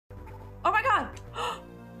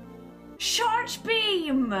Charge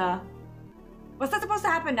beam! Was that supposed to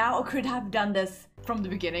happen now, or could I have done this from the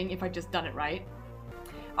beginning if I just done it right?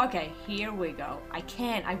 Okay, here we go.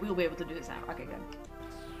 I will be able to do this now. Okay, good.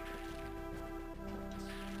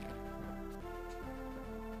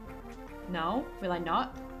 No? Will I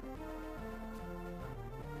not?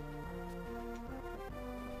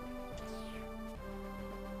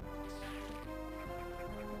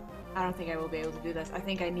 I don't think I will be able to do this. I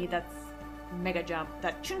think I need that mega jump.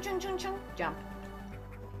 That chung chung chung chung jump.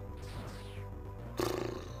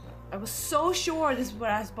 I was so sure this is what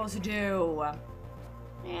I was supposed to do.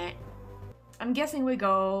 I'm guessing we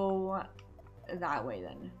go that way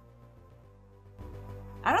then.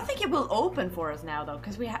 I don't think it will open for us now though,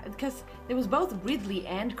 because there was both Ridley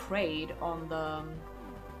and Kraid on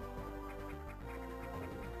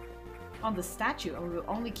the statue, and we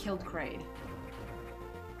only killed Kraid.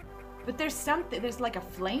 But there's something, there's like a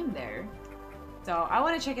flame there. So I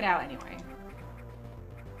want to check it out anyway.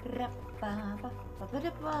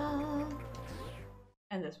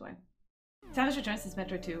 And this way. Samus Returns since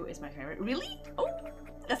Metroid 2 is my favorite. Really? Oh,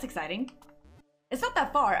 that's exciting. It's not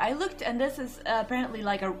that far. I looked and this is apparently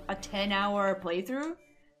like a 10-hour playthrough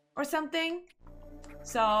or something.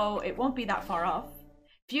 So it won't be that far off.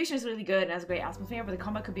 Fusion is really good and has a great atmosphere, but the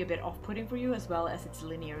combat could be a bit off-putting for you as well as its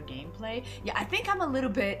linear gameplay. Yeah, I think I'm a little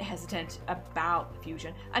bit hesitant about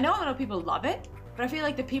Fusion. I know a lot of people love it, but I feel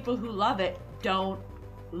like the people who love it don't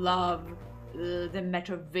love the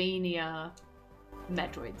Metroidvania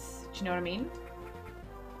Metroids. Do you know what I mean?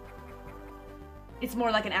 It's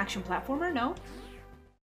more like an action platformer, no?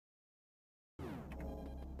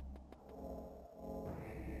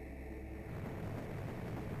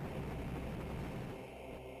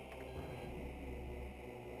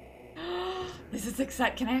 This is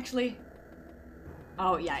exciting. Can I actually...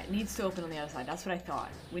 Oh yeah, it needs to open on the other side. That's what I thought.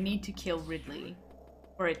 We need to kill Ridley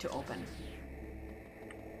for it to open.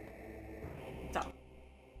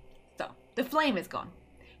 So, the flame is gone.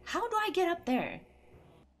 How do I get up there?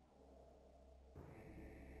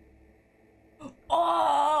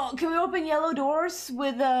 Oh, can we open yellow doors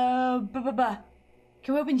with Can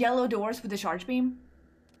we open yellow doors with the charge beam?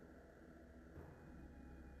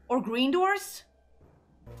 Or green doors?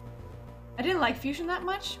 I didn't like Fusion that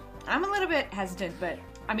much. I'm a little bit hesitant, but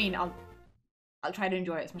I mean, I'll try to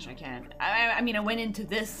enjoy it as much as I can. I mean, I went into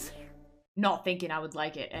this not thinking I would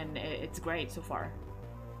like it, and it's great so far.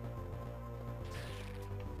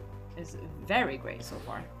 It's very great so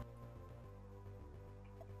far.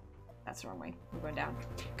 That's the wrong way. We're going down.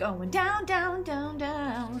 Going down, down, down,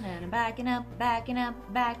 down, and I'm backing up, backing up,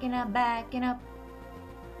 backing up, backing up.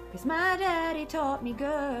 'Cause my daddy taught me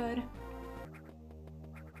good.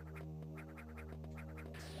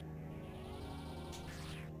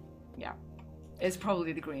 Yeah, it's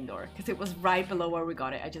probably the green door because it was right below where we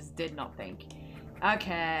got it. I just did not think.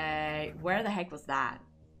 Okay, where the heck was that?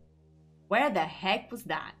 Where the heck was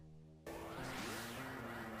that?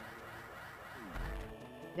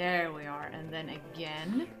 There we are, and then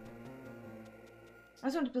again. I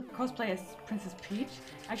was going to cosplay as Princess Peach.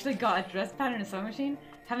 Actually got a dress pattern in a sewing machine.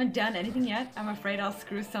 Haven't done anything yet. I'm afraid I'll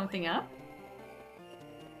screw something up.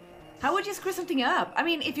 How would you screw something up? I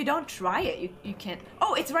mean, if you don't try it, you can't.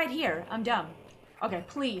 Oh, it's right here. I'm dumb. Okay,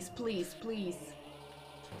 please, please, please.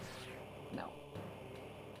 No.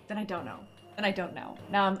 Then I don't know. Then I don't know.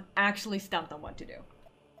 Now I'm actually stumped on what to do.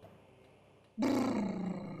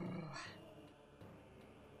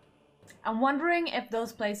 I'm wondering if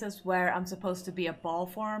those places where I'm supposed to be a ball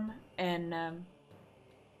form and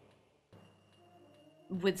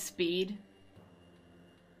with speed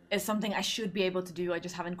is something I should be able to do. I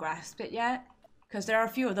just haven't grasped it yet. Because there are a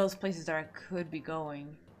few of those places that I could be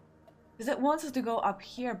going. Because it wants us to go up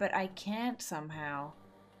here, but I can't somehow.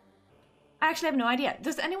 I actually have no idea.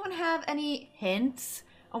 Does anyone have any hints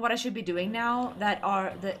on what I should be doing now that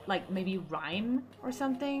like maybe rhyme or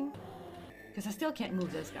something? Because I still can't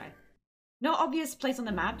move this guy. No obvious place on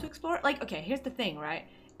the map to explore? Like, okay, here's the thing, right?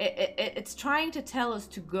 It's trying to tell us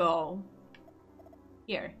to go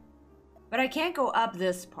here. But I can't go up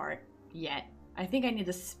this part yet. I think I need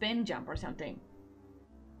a spin jump or something.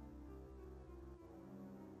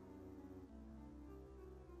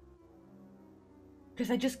 Because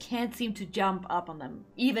I just can't seem to jump up on them.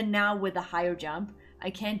 Even now with a higher jump, I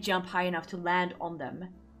can't jump high enough to land on them.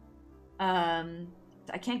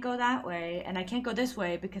 I can't go that way, and I can't go this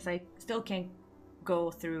way because I still can't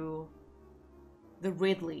go through the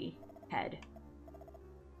Ridley head.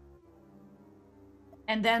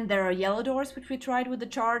 And then there are yellow doors, which we tried with the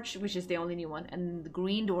charge, which is the only new one, and the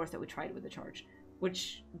green doors that we tried with the charge,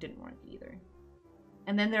 which didn't work either.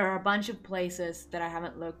 And then there are a bunch of places that I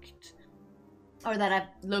haven't looked Or that I've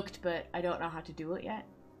looked, but I don't know how to do it yet.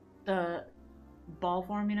 The ball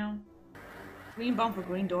form, you know? Green bomb for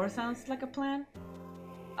green door sounds like a plan.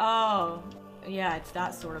 Oh, yeah, it's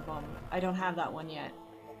that sort of bomb. I don't have that one yet.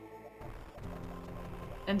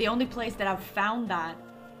 And the only place that I've found that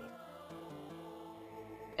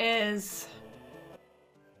is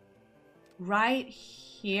right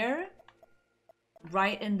here.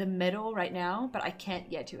 Right in the middle right now, but I can't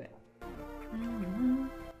get to it. Mm-hmm.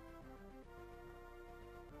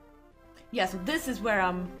 Yeah, so this is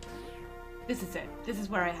where this is it. This is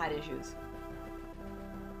where I had issues.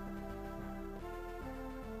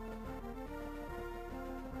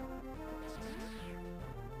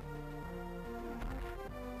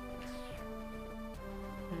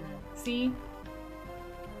 See?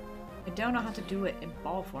 I don't know how to do it in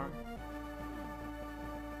ball form.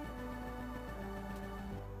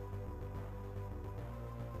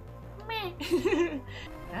 Meh.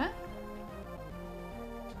 Huh?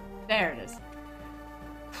 There it is.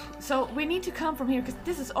 So we need to come from here because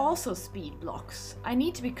this is also speed blocks. I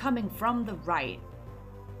need to be coming from the right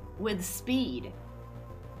with speed.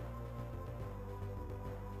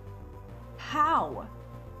 How?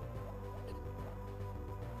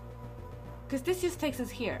 Because this just takes us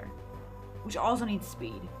here, which also needs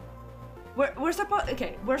speed. We're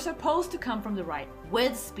supposed to come from the right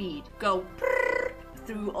with speed, go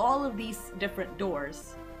through all of these different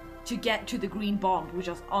doors to get to the green bomb, which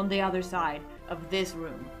is on the other side of this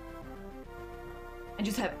room, and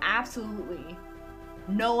just have absolutely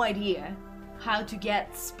no idea how to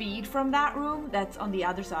get speed from that room that's on the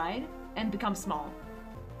other side and become small.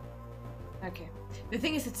 Okay. The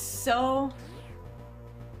thing is, it's so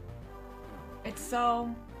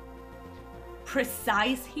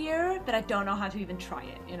precise here that I don't know how to even try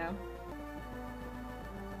it, you know?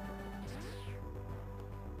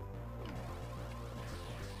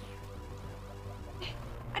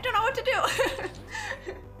 I don't know what to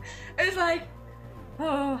do. It's like,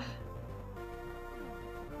 oh.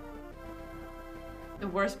 The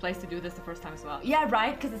worst place to do this the first time as well. Yeah,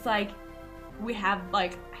 right? Because it's like, we have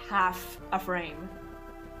like half a frame.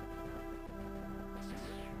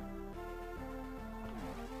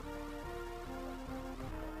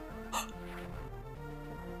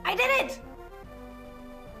 I did it!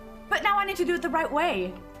 But now I need to do it the right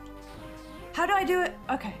way. How do I do it?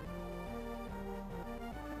 Okay.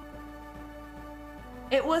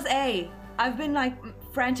 It was A. I've been like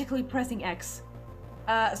frantically pressing X.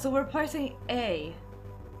 So we're pressing A.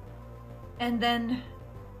 And then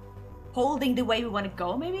holding the way we want to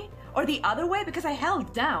go, maybe? Or the other way, because I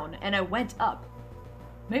held down and I went up.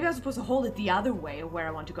 Maybe I was supposed to hold it the other way of where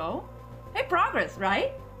I want to go? Hey, progress,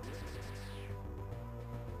 right?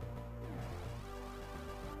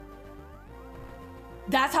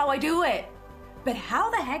 That's how I do it! But how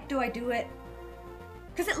the heck do I do it?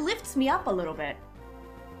 Because it lifts me up a little bit.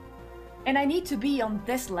 And I need to be on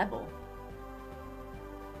this level.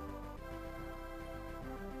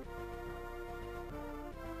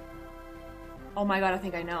 Oh my god, I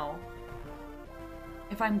think I know.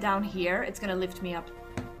 If I'm down here, it's gonna lift me up.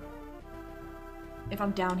 If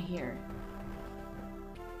I'm down here.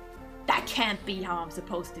 That can't be how I'm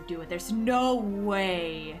supposed to do it. There's no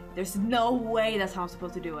way. There's no way that's how I'm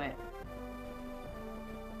supposed to do it.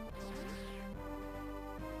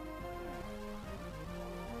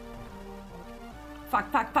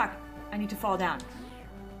 Fuck, fuck, fuck. I need to fall down.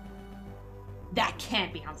 That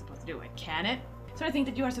can't be how I'm supposed to do it, can it? So I think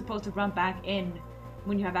that you are supposed to run back in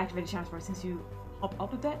when you have activated transport since you hop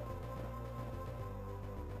up a bit.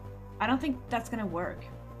 I don't think that's gonna work.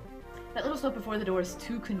 That little slope before the door is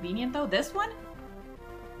too convenient though. This one?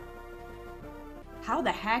 How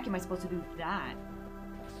the heck am I supposed to do that?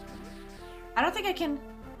 I don't think I can...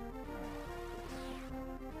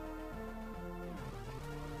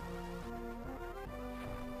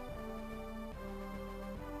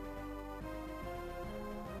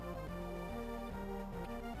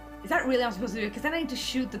 Is that really how I'm supposed to do it? Because then I need to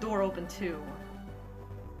shoot the door open too.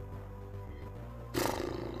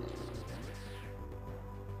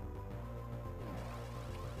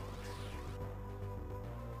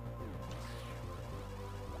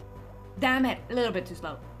 Damn it, a little bit too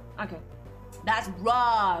slow. Okay. That's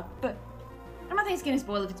rough. But I'm not think it's gonna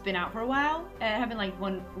spoil if it's been out for a while. Having like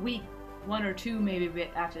 1 week, 1 or 2 maybe a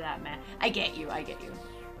bit after that, man. I get you, I get you.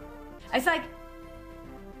 It's like,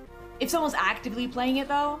 if someone's actively playing it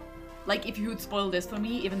though, like if you would spoil this for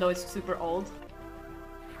me, even though it's super old.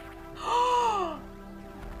 Ah!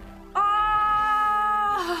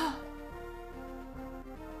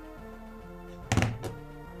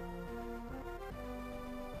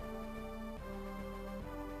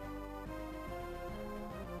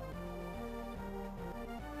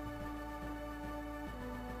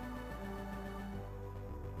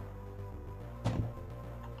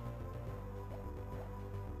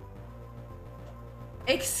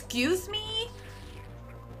 Excuse me?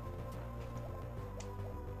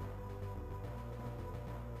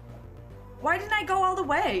 Why didn't I go all the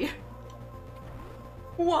way?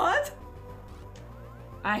 What?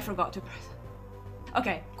 I forgot to press.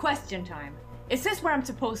 Okay, question time. Is this where I'm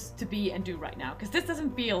supposed to be and do right now? Because this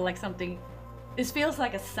doesn't feel like something... This feels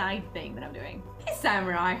like a side thing that I'm doing. Hey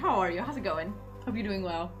Samurai, how are you? How's it going? Hope you're doing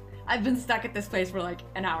well. I've been stuck at this place for like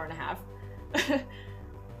an hour and a half.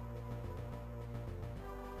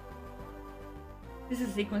 This is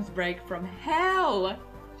a sequence break from hell!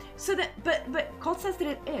 So that... But Colt says that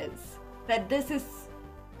it is. That this is...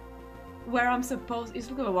 Where I'm supposed... It's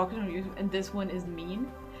like a walkthrough on YouTube and this one is mean.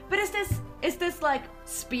 But is this like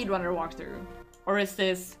speedrunner walkthrough? Or is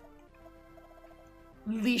this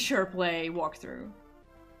leisure play walkthrough?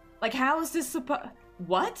 Like how is this supposed...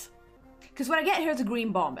 What? Because when I get here it's a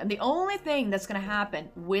green bomb and the only thing that's gonna happen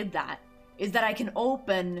with that is that I can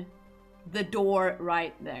open the door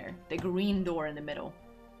right there. The green door in the middle.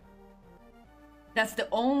 That's the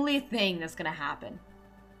only thing that's gonna happen.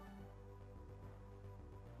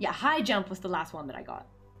 Yeah, high jump was the last one that I got.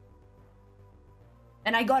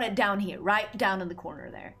 And I got it down here, right down in the corner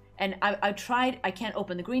there. And I tried, I can't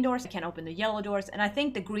open the green doors, I can't open the yellow doors, and I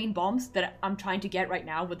think the green bombs that I'm trying to get right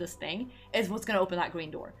now with this thing is what's gonna open that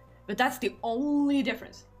green door. But that's the only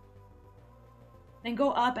difference. Then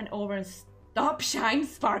go up and over and stop shine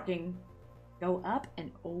sparking. Go up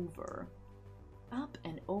and over. Up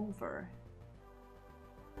and over.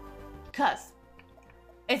 'Cause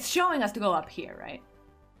it's showing us to go up here, right?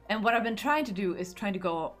 And what I've been trying to do is trying to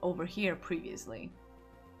go over here previously.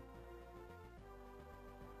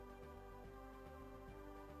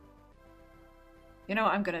 You know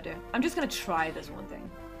what I'm gonna do? I'm just gonna try this one thing.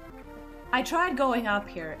 I tried going up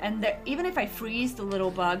here, and even if I freeze the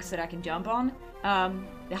little bugs that I can jump on,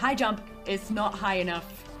 the high jump is not high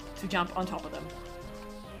enough to jump on top of them.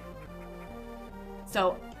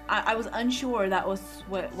 So I was unsure that was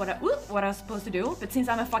what I was supposed to do, but since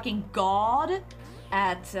I'm a fucking god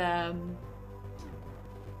at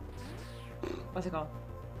what's it called?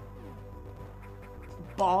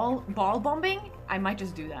 Ball bombing? I might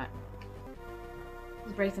just do that.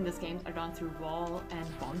 These breaks in this game are done through wall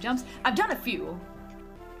and bomb jumps. I've done a few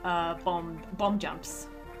bomb jumps.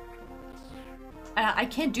 I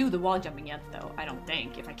can't do the wall jumping yet though. I don't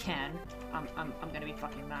think. If I can, I'm gonna be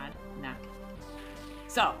fucking mad. Nah.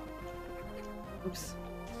 So, oops,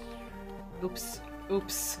 oops,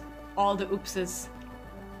 oops, all the oopses.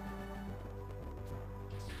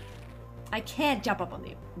 I can't jump up on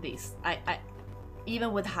these. I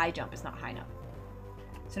even with high jump, it's not high enough.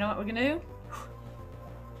 So you know what we're gonna do?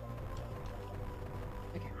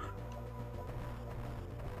 Okay.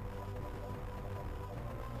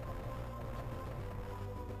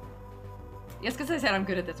 Yes, because I said I'm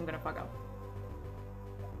good at this, I'm gonna fuck up.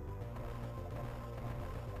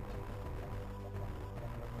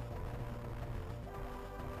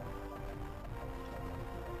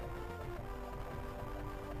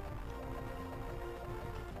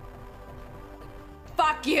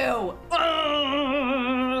 Fuck you!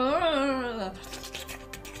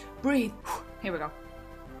 Breathe. Here we go.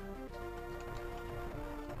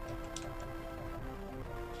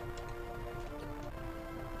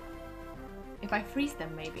 If I freeze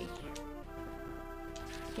them, maybe.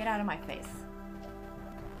 Get out of my face.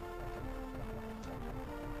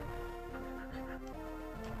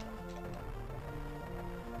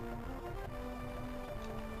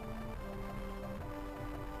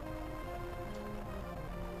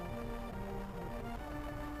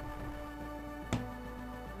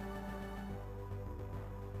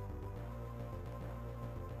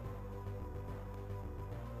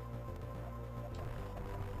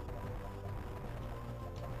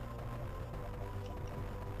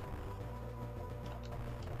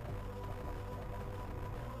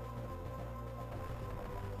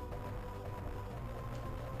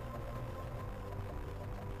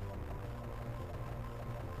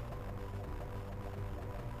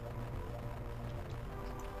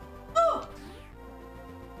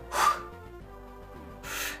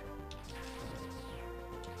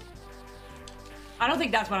 I don't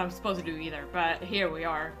think that's what I'm supposed to do either, but here we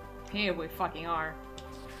are. Here we fucking are.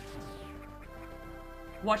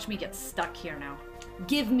 Watch me get stuck here now.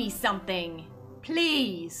 Give me something,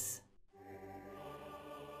 please.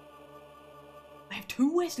 I have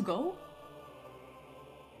 2 ways to go?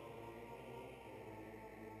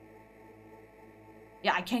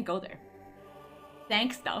 Yeah, I can't go there.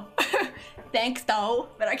 Thanks though. Thanks though,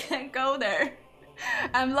 but I can't go there.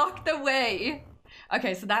 I'm locked away.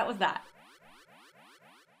 Okay, so that was that.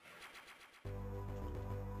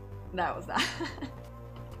 That was that.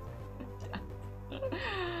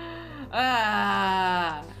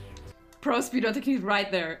 Ah, pro speedrun technique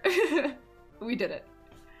right there. We did it.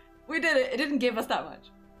 We did it. It didn't give us that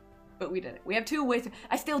much, but we did it. We have 2 ways.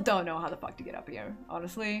 I still don't know how the fuck to get up here,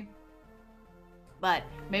 honestly. But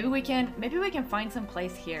maybe we can find some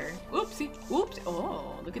place here. Oopsie. Oops.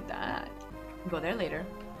 Oh, look at that. We'll go there later.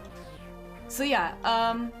 So yeah,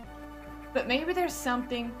 but maybe there's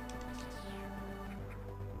something.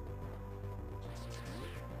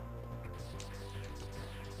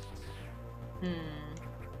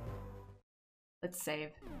 Let's save.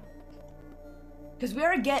 Because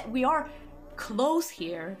we are close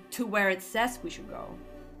here to where it says we should go.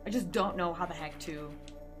 I just don't know how the heck to.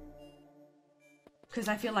 Because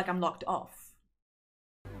I feel like I'm locked off.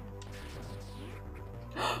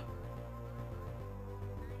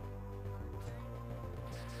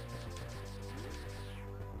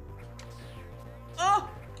 Oh!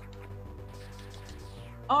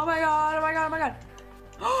 Oh my god, oh my god, oh my god.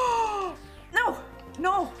 Oh! No!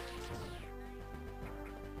 No!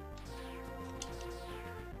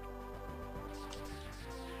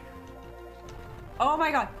 Oh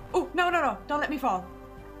my god. Oh, no, no, no. Don't let me fall.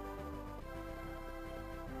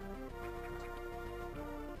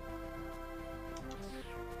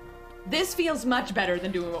 This feels much better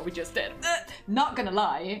than doing what we just did. Not gonna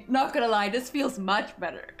lie. Not gonna lie. This feels much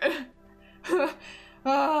better.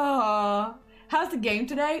 Oh. How's the game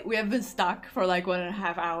today? We have been stuck for like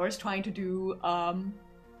 1.5 hours trying to do,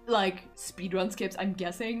 like, speedrun skips, I'm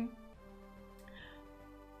guessing.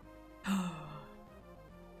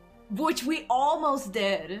 Which we almost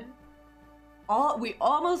did. We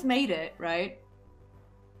almost made it, right?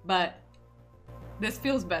 But this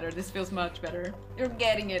feels better. This feels much better. You're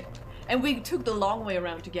getting it. And we took the long way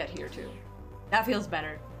around to get here too. That feels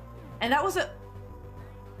better. And that was a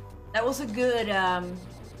good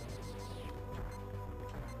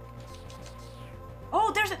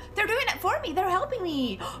Oh, they're doing it for me. They're helping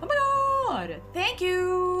me. Oh my god. Thank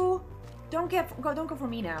you. Don't go for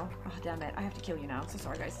me now. Oh, damn it. I have to kill you now. So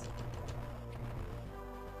sorry, guys.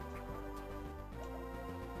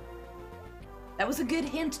 That was a good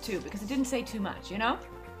hint, too, because it didn't say too much, you know?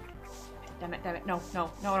 Damn it, damn it. No, no,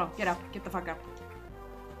 no, no. Get up. Get the fuck up.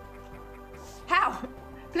 How?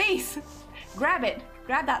 Please. Grab it.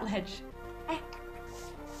 Grab that ledge. Eh.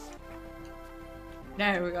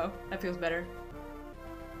 There we go. That feels better.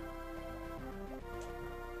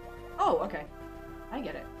 Oh, okay. I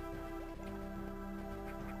get it.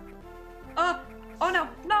 Oh no,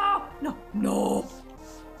 no, no, no.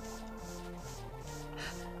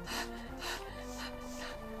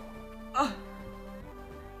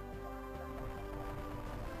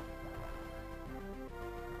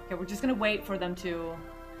 Okay, we're just gonna wait for them to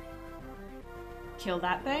kill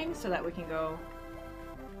that thing so that we can go.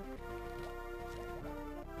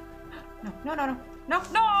 No, no, no, no, no,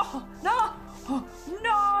 no, no, oh,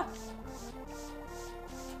 no.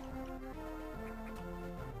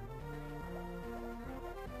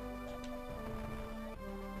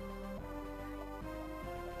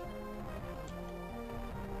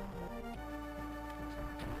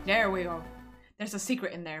 There we go. There's a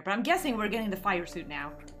secret in there, but I'm guessing we're getting the fire suit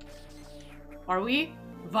now. Are we?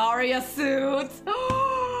 Varia suit!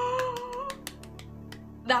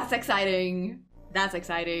 That's exciting. That's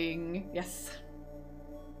exciting. Yes.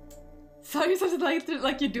 So you said it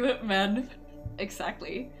like you do it, man.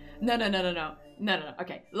 Exactly. No, no, no, no, no. No, no, no.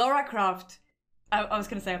 Okay. Lara Croft. I was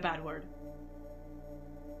gonna say a bad word.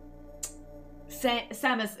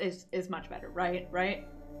 Samus is much better, right? Right?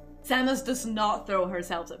 Samus does not throw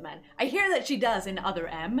herself at men. I hear that she does in other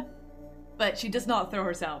M, but she does not throw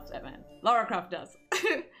herself at men. Lara Croft does.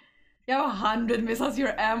 You have 100 missiles,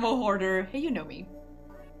 you're ammo hoarder. Hey, you know me.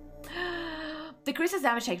 Decreases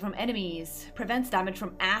damage taken from enemies. Prevents damage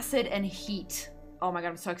from acid and heat. Oh my god,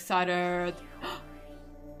 I'm so excited.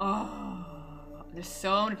 Oh, there's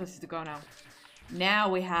so many places to go now.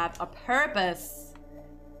 Now we have a purpose.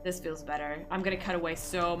 This feels better. I'm gonna cut away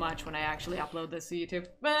so much when I actually upload this to YouTube.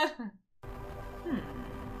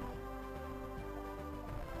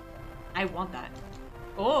 I want that.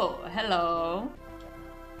 Oh, hello.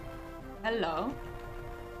 Hello.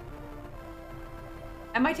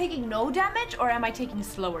 Am I taking no damage or am I taking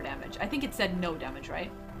slower damage? I think it said no damage,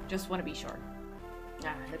 right? Just want to be sure.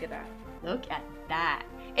 Ah, look at that. Look at that.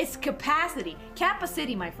 It's capacity.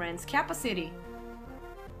 Capacity, my friends. Capacity.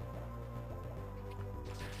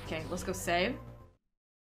 Okay, let's go save.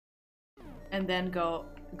 And then go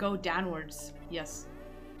downwards. Yes.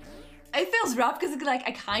 It feels rough because like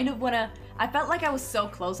I kind of wanna. I felt like I was so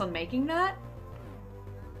close on making that.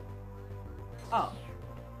 Oh.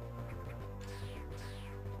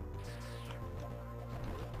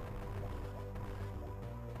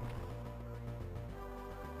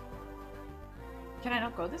 Can I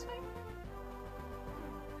not go this way?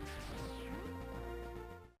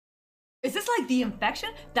 Is this like the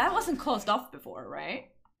infection? That wasn't closed off before,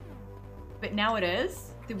 right? But now it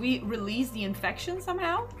is? Did we release the infection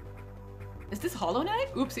somehow? Is this Hollow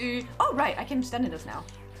Knight? Oopsie. Oh, right, I can stand in this now.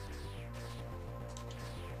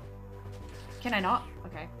 Can I not?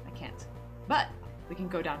 Okay, I can't. But we can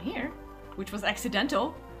go down here, which was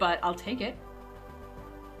accidental, but I'll take it.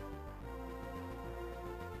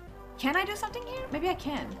 Can I do something here? Maybe I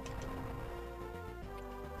can.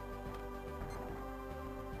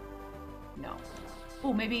 No.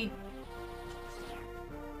 Oh, maybe...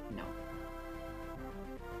 No.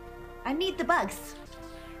 I need the bugs.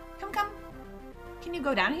 Come, come. Can you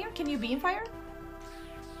go down here? Can you be in fire?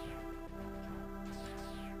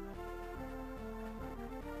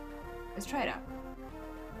 Let's try it out.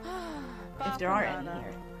 If there are any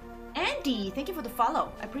here. Andy, thank you for the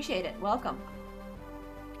follow. I appreciate it. Welcome.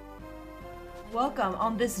 Welcome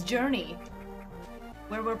on this journey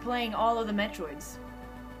where we're playing all of the Metroids.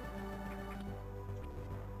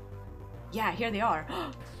 Yeah, here they are.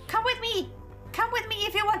 Come with me! Come with me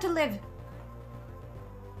if you want to live!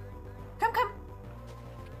 Come, come!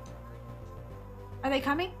 Are they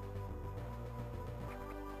coming?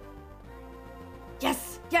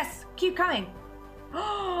 Yes! Yes! Keep coming!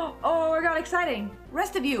 Oh, it got exciting!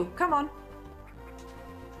 Rest of you, come on!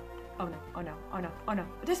 Oh no, oh no, oh no, oh no.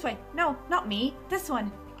 This way! No, not me! This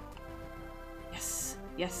one! Yes,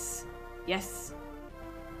 yes, yes.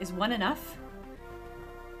 Is one enough?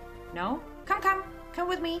 No? Come, come! Come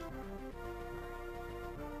with me!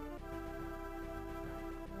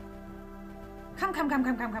 Come, come, come,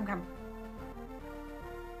 come, come, come, come.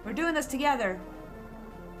 We're doing this together.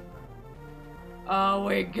 Oh,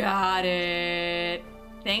 we got it.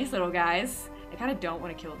 Thanks, little guys. I kind of don't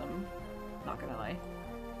want to kill them. Not gonna lie.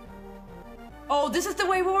 Oh, this is the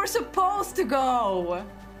way we were supposed to go!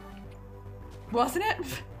 Wasn't it?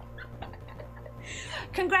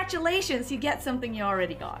 Congratulations, you get something you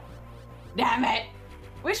already got. Damn it!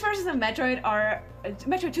 Which versions of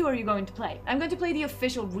Metroid 2 are you going to play? I'm going to play the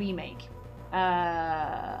official remake.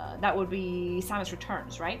 That would be Samus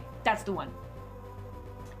Returns, right? That's the one.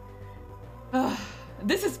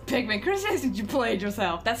 This is Pikmin. Chris, you played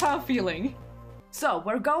yourself. That's how I'm feeling. So,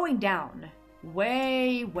 we're going down.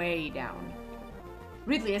 Way, way down.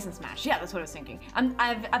 Ridley isn't Smash. Yeah, that's what I was thinking.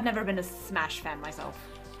 I've never been a Smash fan myself.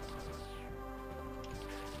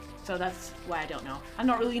 So that's why I don't know. I'm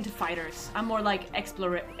not really into fighters. I'm more like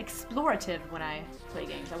explorative when I play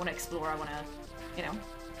games. I want to explore, I want to, you know,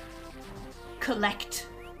 collect.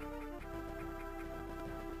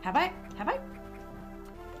 Have I? Have I?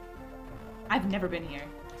 I've never been here.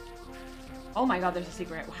 Oh my god, there's a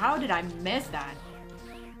secret. How did I miss that?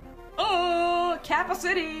 Oh, Kappa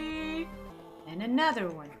City! And another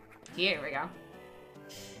one. Here we go.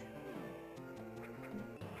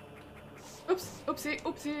 Oops, oopsie,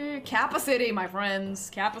 oopsie. Kappa City, my friends.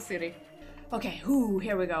 Kappa City. Okay, ooh,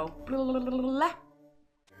 here we go. Blah, blah, blah, blah.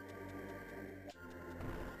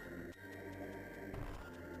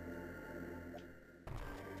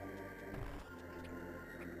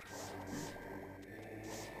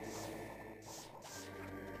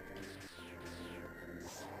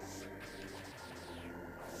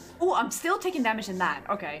 Oh, I'm still taking damage in that.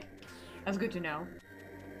 Okay. That's good to know.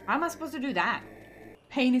 How am I supposed to do that?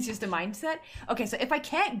 Pain is just a mindset? Okay, so if I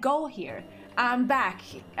can't go here, I'm back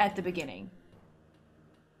at the beginning.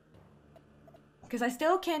 Because I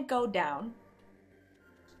still can't go down.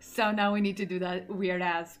 So now we need to do that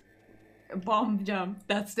weird-ass bomb jump.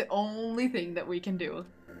 That's the only thing that we can do.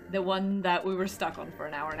 The one that we were stuck on for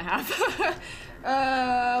an hour and a half.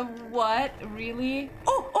 What? Really?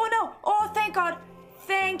 Oh, oh no! Oh, thank God!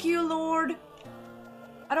 Thank you, Lord!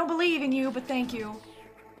 I don't believe in you, but thank you.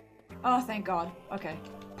 Oh, thank God. Okay.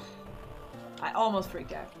 I almost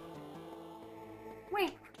freaked out.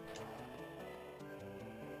 Wait.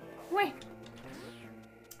 Wait.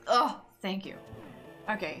 Oh, thank you.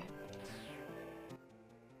 Okay.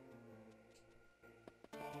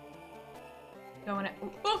 Don't wanna...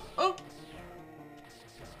 Oh, oh!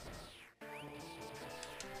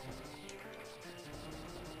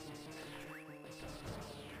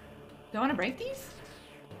 Do I want to break these?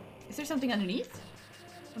 Is there something underneath?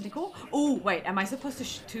 Something cool? Oh, wait. Am I supposed to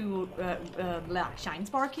shine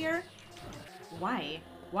spark here? Why?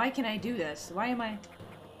 Why can I do this? Why am I...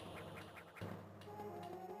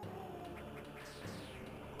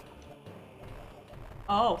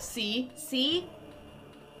 Oh, see? See?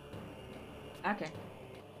 Okay.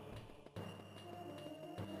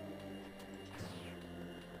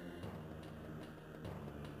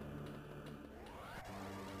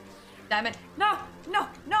 Damn it. No! No!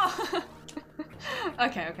 No!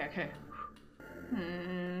 Okay, okay, okay.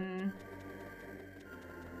 Hmm.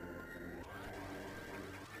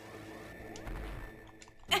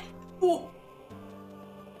 Oh.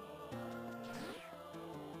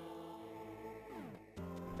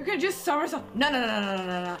 You can just somersault. No, no, no, no, no,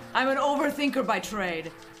 no, no. I'm an overthinker by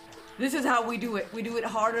trade. This is how we do it. We do it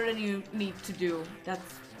harder than you need to do.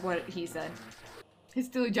 That's what he said. He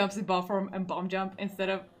still jumps in platform and bomb jump instead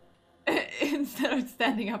of instead of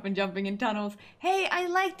standing up and jumping in tunnels. Hey, I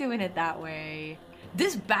like doing it that way.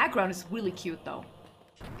 This background is really cute though.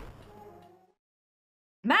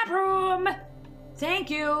 Map room! Thank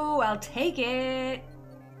you, I'll take it.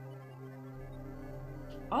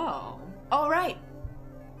 Oh. All right.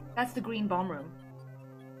 That's the green bomb room.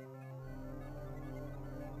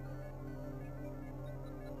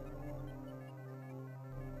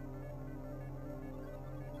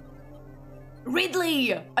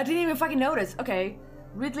 Ridley! I didn't even fucking notice. Okay.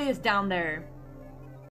 Ridley is down there.